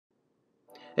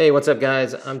Hey, what's up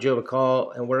guys? I'm Joe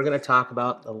Bacal, and we're going to talk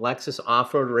about the Lexus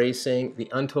Off-Road Racing, the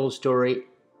Untold Story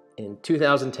in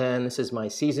 2010. This is my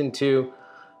Season 2,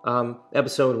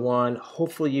 Episode 1.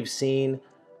 Hopefully you've seen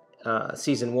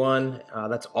Season 1.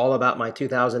 That's all about my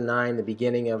 2009, the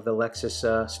beginning of the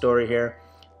Lexus story here.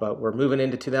 But we're moving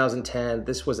into 2010.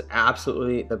 This was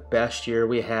absolutely the best year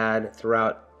we had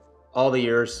throughout all the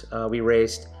years we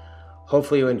raced.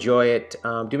 Hopefully you enjoy it.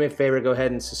 Do me a favor, go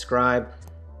ahead and subscribe.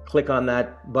 Click on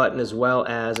that button as well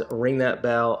as ring that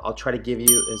bell. I'll try to give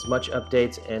you as much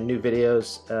updates and new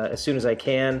videos as soon as I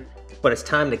can. But it's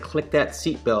time to click that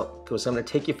seatbelt because I'm going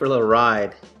to take you for a little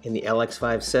ride in the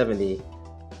LX570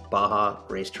 Baja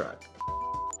race truck.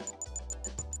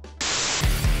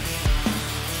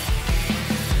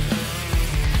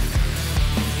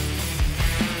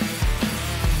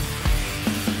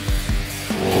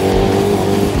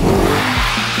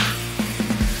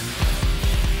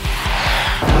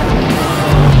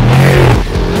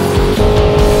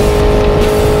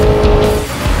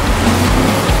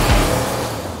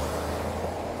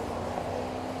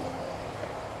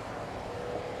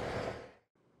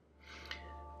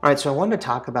 All right, so I wanted to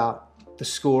talk about the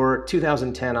SCORE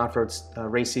 2010 off-road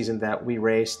race season that we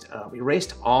raced. We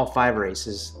raced all 5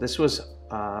 races. This was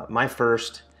my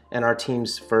first and our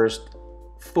team's first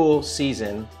full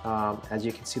season. As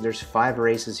you can see, there's 5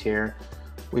 races here.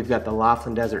 We've got the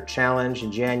Laughlin Desert Challenge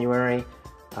in January,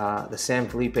 the San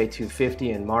Felipe 250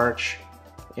 in March,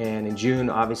 and in June,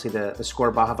 obviously the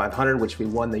SCORE Baja 500, which we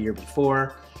won the year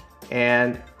before.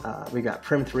 And we got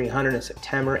Prim 300 in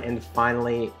September, and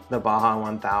finally the Baja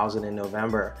 1000 in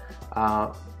November.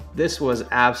 This was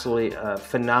absolutely a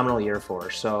phenomenal year for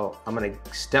us. So I'm going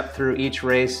to step through each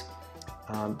race,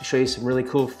 show you some really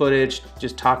cool footage,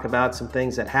 just talk about some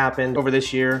things that happened over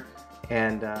this year,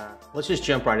 and let's just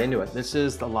jump right into it. This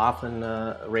is the Laughlin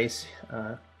race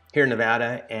here in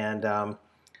Nevada, and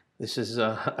this is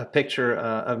a picture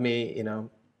of me,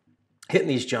 hitting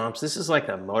these jumps. This is like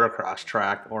a motocross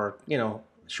track or,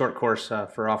 short course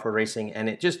for off-road racing, and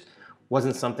it just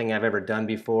wasn't something I've ever done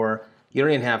before. You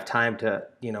don't even have time to,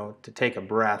 to take a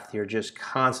breath. You're just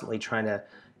constantly trying to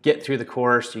get through the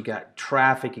course. You got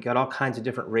traffic, you got all kinds of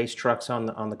different race trucks on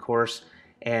the course.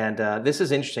 And this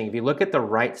is interesting. If you look at the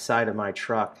right side of my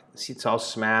truck, see it's all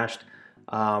smashed.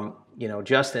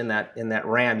 Just in that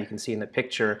ram, you can see in the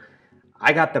picture,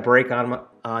 I got the brake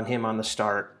on him on the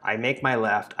start. I make my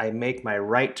left, I make my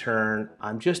right turn.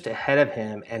 I'm just ahead of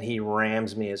him, and he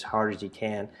rams me as hard as he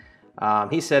can.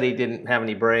 He said he didn't have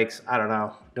any brakes. I don't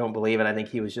know. Don't believe it. I think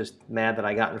he was just mad that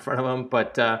I got in front of him,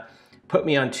 but put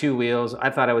me on 2 wheels. I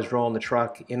thought I was rolling the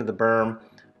truck into the berm.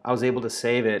 I was able to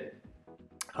save it,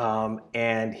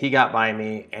 and he got by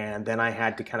me, and then I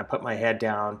had to kind of put my head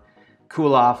down,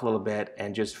 cool off a little bit,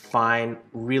 and just find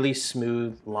really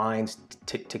smooth lines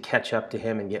to catch up to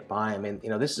him and get by him. And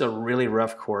this is a really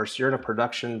rough course. You're in a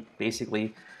production,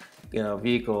 basically,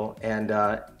 vehicle, and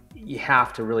you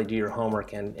have to really do your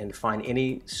homework and find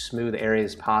any smooth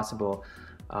areas possible,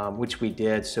 which we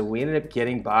did. So we ended up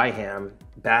getting by him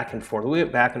back and forth. We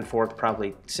went back and forth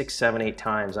probably 6, 7, 8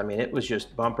 times. I mean, it was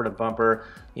just bumper to bumper,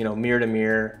 mirror to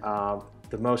mirror. One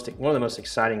of the most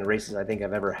exciting races I think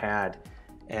I've ever had.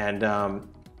 And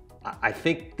I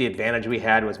think the advantage we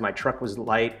had was my truck was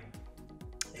light,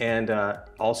 and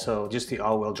also just the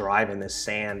all-wheel drive in this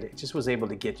sand. It just was able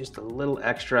to get just a little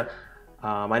extra.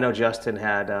 I know Justin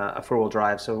had a 4-wheel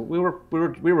drive, so we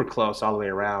were close all the way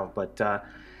around. But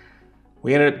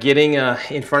we ended up getting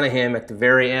in front of him at the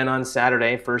very end on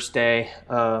Saturday, first day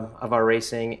of our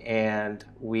racing, and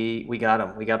we got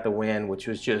him. We got the win, which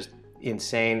was just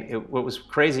insane. What was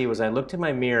crazy was I looked in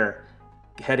my mirror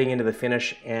heading into the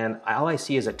finish, and all I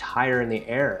see is a tire in the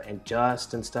air and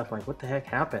dust and stuff. I'm like, what the heck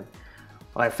happened?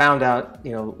 Well, I found out,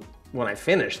 when I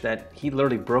finished, that he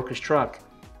literally broke his truck,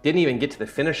 didn't even get to the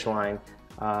finish line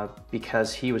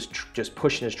because he was just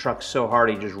pushing his truck so hard,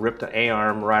 he just ripped the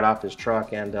A-arm right off his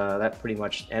truck, and that pretty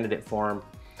much ended it for him.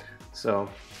 So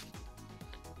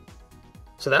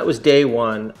that was day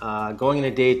 1. Going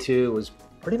into day 2 was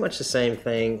pretty much the same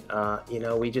thing. We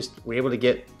were able to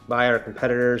get by our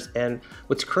competitors, and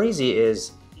what's crazy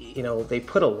is, they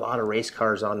put a lot of race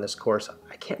cars on this course.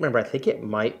 I can't remember. I think it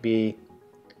might be,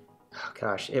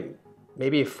 it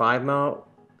maybe a 5-mile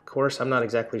course. I'm not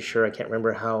exactly sure. I can't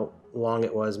remember how long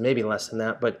it was. Maybe less than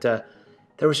that. But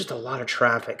there was just a lot of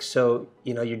traffic. So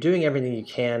you're doing everything you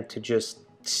can to just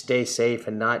stay safe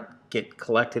and not get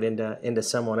collected into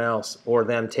someone else or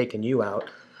them taking you out.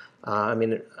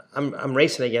 I'm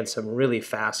racing against some really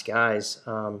fast guys.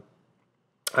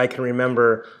 I can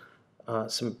remember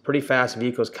some pretty fast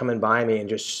vehicles coming by me and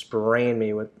just spraying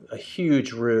me with a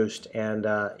huge roost, and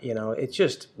you know, it's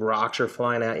just rocks are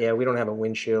flying at you. We don't have a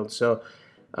windshield, so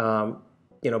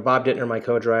you know, Bob Dittner, my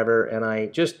co-driver, and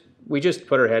we just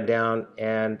put our head down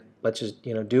and let's just,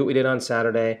 you know, do what we did on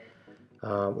Saturday.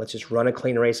 Let's just run a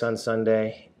clean race on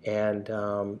Sunday and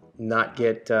not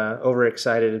get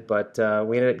overexcited, but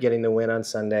we ended up getting the win on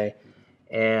Sunday,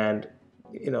 and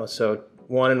you know, so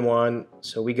 1-1.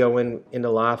 So we go into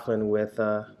Laughlin with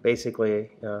basically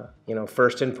you know,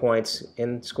 first in points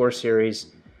in SCORE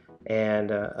series and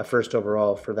a first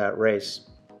overall for that race.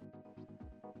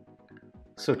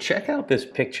 So check out this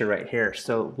picture right here.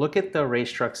 So look at the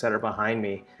race trucks that are behind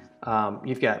me.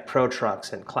 You've got pro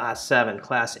trucks and class 7,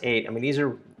 class 8. I mean, these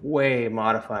are way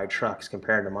modified trucks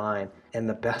compared to mine. And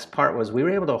the best part was we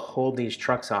were able to hold these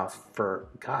trucks off for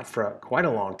quite a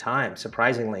long time,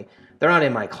 surprisingly. They're not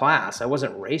in my class. I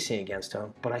wasn't racing against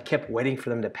them, but I kept waiting for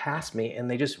them to pass me and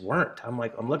they just weren't. I'm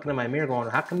looking in my mirror going,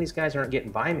 how come these guys aren't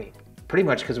getting by me? Pretty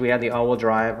much because we had the all-wheel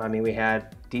drive. I mean, we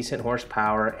had decent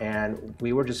horsepower and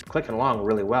we were just clicking along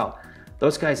really well.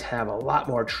 Those guys have a lot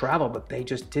more travel, but they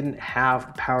just didn't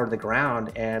have power to the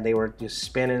ground and they were just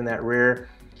spinning in that rear.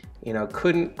 You know,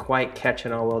 couldn't quite catch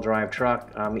an all-wheel drive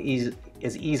truck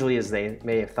as easily as they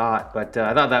may have thought, but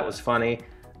I thought that was funny.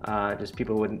 Just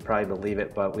people wouldn't probably believe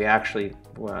it, but we actually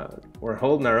were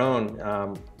holding our own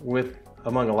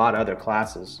among a lot of other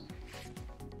classes.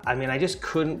 I mean, I just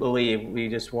couldn't believe we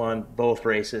just won both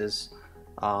races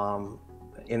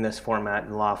in this format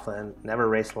in Laughlin. Never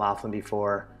raced Laughlin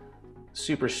before.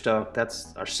 Super stoked.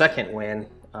 That's our second win,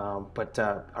 but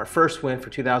our first win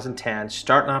for 2010,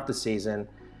 starting off the season.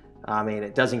 I mean,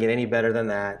 it doesn't get any better than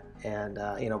that. And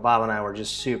you know, Bob and I were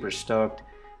just super stoked.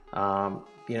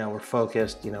 You know, we're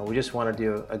focused. You know, we just want to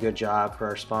do a good job for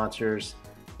our sponsors.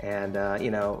 And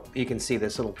you know, you can see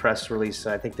this little press release.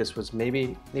 I think this was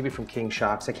maybe from King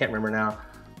Shocks. I can't remember now.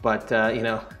 But you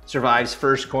know, survives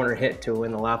first corner hit to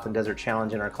win the Laughlin Desert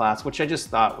Challenge in our class, which I just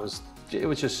thought was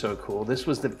just so cool. This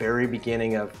was the very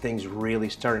beginning of things really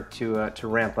starting to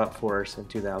ramp up for us in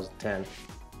 2010.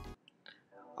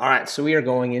 All right, so we are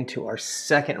going into our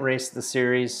second race of the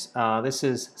series. This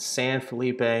is San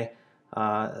Felipe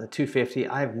 250.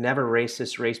 I've never raced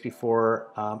this race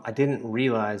before. I didn't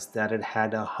realize that it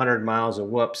had 100 miles of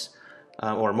whoops,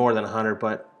 or more than 100,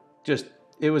 but just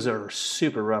it was a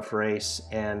super rough race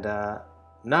and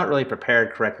not really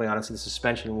prepared correctly. Honestly, the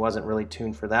suspension wasn't really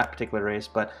tuned for that particular race,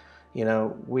 but you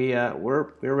know, we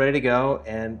were ready to go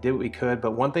and did what we could.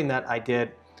 But one thing that I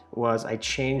did was I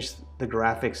changed the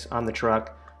graphics on the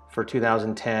truck for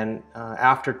 2010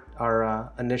 after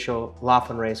our initial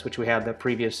Laughlin race, which we had the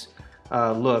previous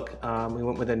look. We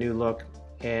went with a new look,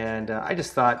 and I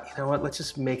just thought, you know what, let's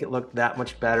just make it look that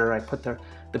much better. I put the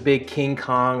big King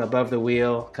Kong above the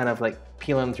wheel, kind of like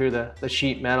peeling through the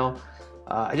sheet metal.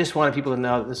 I just wanted people to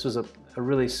know that this was a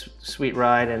really sweet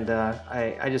ride, and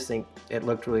I just think it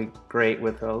looked really great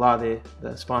with a lot of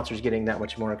the sponsors getting that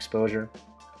much more exposure.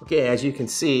 Okay, as you can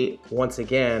see, once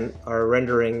again, our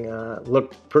rendering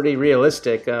looked pretty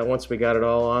realistic once we got it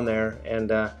all on there, and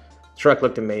the truck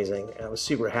looked amazing. I was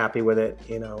super happy with it.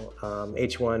 You know,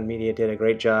 H1 Media did a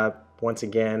great job once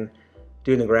again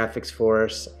doing the graphics for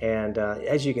us, and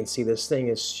as you can see, this thing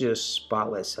is just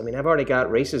spotless. I mean, I've already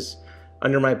got races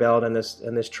under my belt in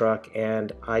this truck,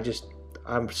 and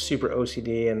I'm super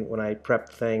OCD, and when I prep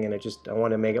the thing, and I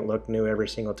want to make it look new every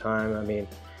single time. I mean,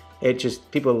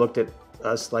 people looked at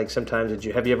us like sometimes,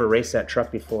 have you ever raced that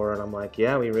truck before? And I'm like,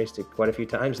 yeah, we raced it quite a few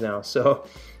times now. So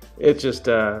it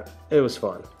was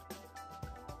fun.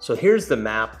 So here's the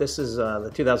map. This is the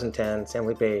 2010 San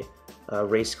Felipe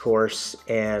race course,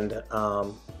 and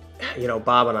you know,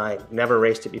 Bob and I never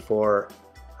raced it before.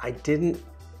 I didn't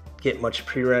get much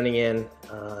pre-running in,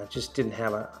 just didn't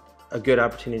have a good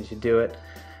opportunity to do it.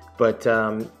 But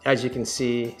as you can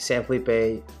see, San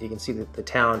Felipe, you can see the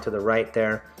town to the right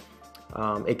there.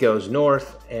 It goes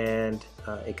north, and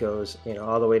it goes, you know,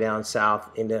 all the way down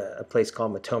south into a place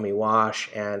called Matomi Wash.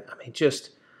 And I mean,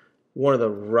 just one of the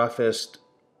roughest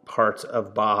parts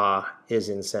of Baja is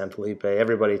in San Felipe.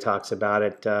 Everybody talks about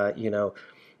it. You know,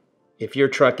 if your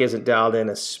truck isn't dialed in,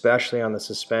 especially on the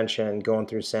suspension going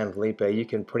through San Felipe, you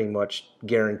can pretty much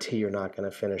guarantee you're not going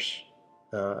to finish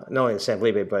not only the San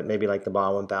Felipe, but maybe like the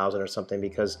Baja 1000 or something,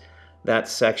 because that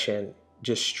section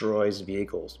destroys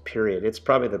vehicles, period. It's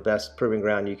probably the best proving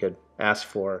ground you could ask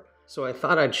for. So I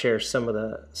thought I'd share some of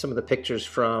the pictures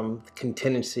from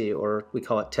contingency, or we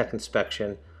call it tech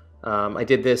inspection. I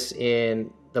did this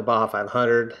in the Baja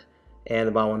 500 and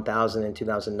the Baja 1000 in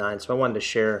 2009. So I wanted to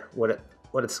share what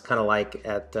it's kind of like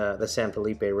at the San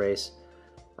Felipe race.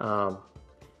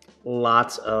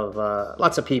 lots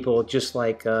of people, just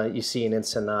like you see in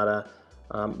Ensenada.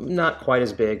 Not quite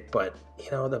as big, but you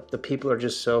know, the people are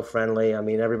just so friendly. I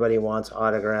mean, everybody wants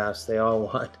autographs. They all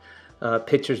want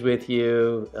pictures with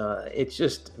you. It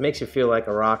just makes you feel like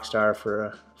a rock star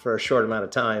for a short amount of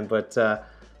time. But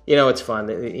you know, it's fun.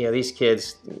 You know, these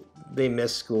kids, they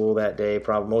miss school that day,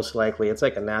 probably most likely. It's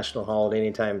like a national holiday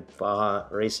anytime Baja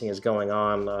racing is going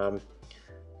on.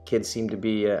 Kids seem to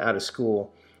be out of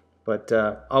school, but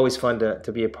always fun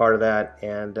to be a part of that.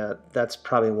 And that's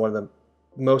probably one of the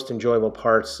most enjoyable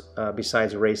parts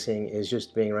besides racing, is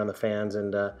just being around the fans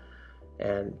and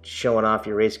showing off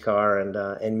your race car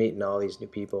and meeting all these new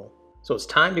people. So it's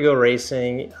time to go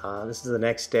racing. This is the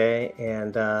next day,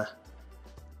 and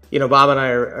you know, Bob and I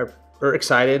are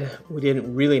excited. We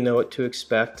didn't really know what to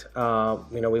expect.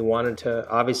 You know, we wanted to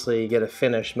obviously get a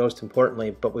finish, most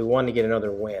importantly, but we wanted to get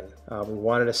another win. We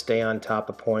wanted to stay on top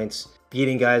of points,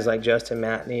 beating guys like Justin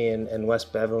Matney and Wes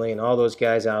Beverly and all those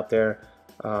guys out there.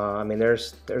 I mean,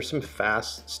 there's some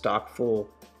fast, stock full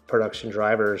production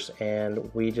drivers, and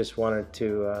we just wanted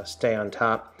to stay on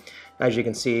top. As you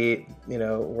can see, you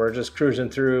know, we're just cruising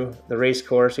through the race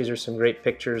course. These are some great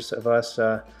pictures of us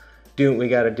doing what we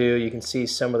got to do. You can see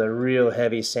some of the real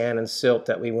heavy sand and silt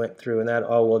that we went through, and that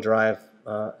all-wheel drive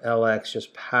LX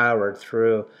just powered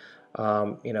through.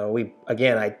 You know,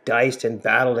 I diced and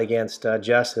battled against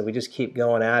Justin. We just keep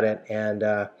going at it,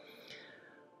 and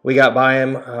we got by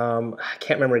him. I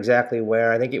can't remember exactly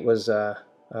where. I think it was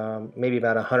maybe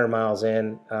about 100 miles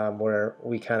in, where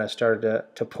we kind of started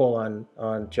to pull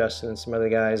on Justin and some other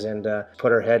guys, and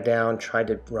put our head down, tried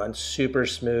to run super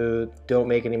smooth, don't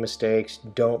make any mistakes,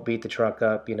 don't beat the truck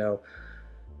up. You know,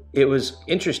 it was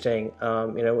interesting.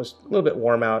 You know, it was a little bit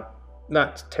warm out,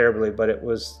 not terribly, but it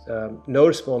was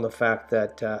noticeable in the fact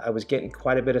that I was getting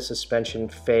quite a bit of suspension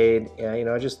fade. You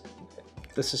know, just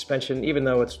the suspension, even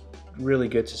though it's really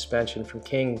good suspension from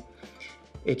King,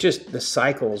 the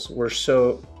cycles were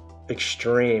so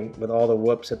extreme with all the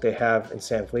whoops that they have in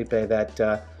San Felipe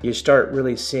that you start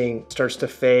really seeing starts to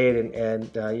fade and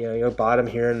you know, your bottom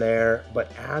here and there.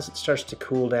 But as it starts to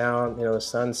cool down, you know, the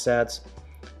sun sets,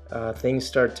 things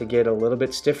start to get a little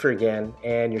bit stiffer again,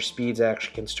 and your speeds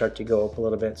actually can start to go up a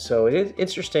little bit. So it is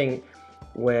interesting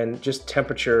when just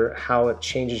temperature, how it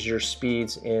changes your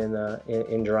speeds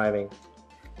in driving.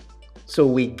 So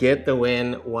we get the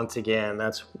win once again.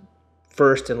 That's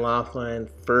first in Laughlin,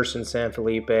 first in San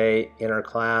Felipe in our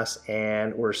class,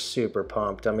 and we're super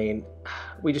pumped. I mean,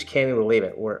 we just can't even believe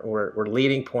it. We're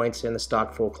leading points in the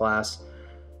stock full class,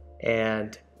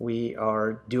 and we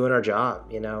are doing our job,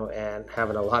 you know, and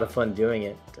having a lot of fun doing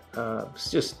it.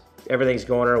 It's just everything's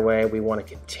going our way. We want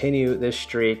to continue this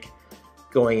streak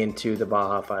going into the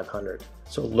Baja 500.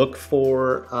 So look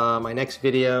for my next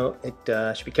video.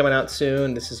 It should be coming out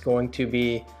soon. This is going to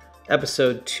be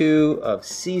episode 2 of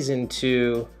season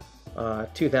 2,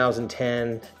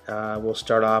 2010. We'll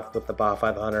start off with the Baja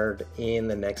 500 in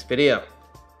the next video.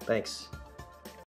 Thanks.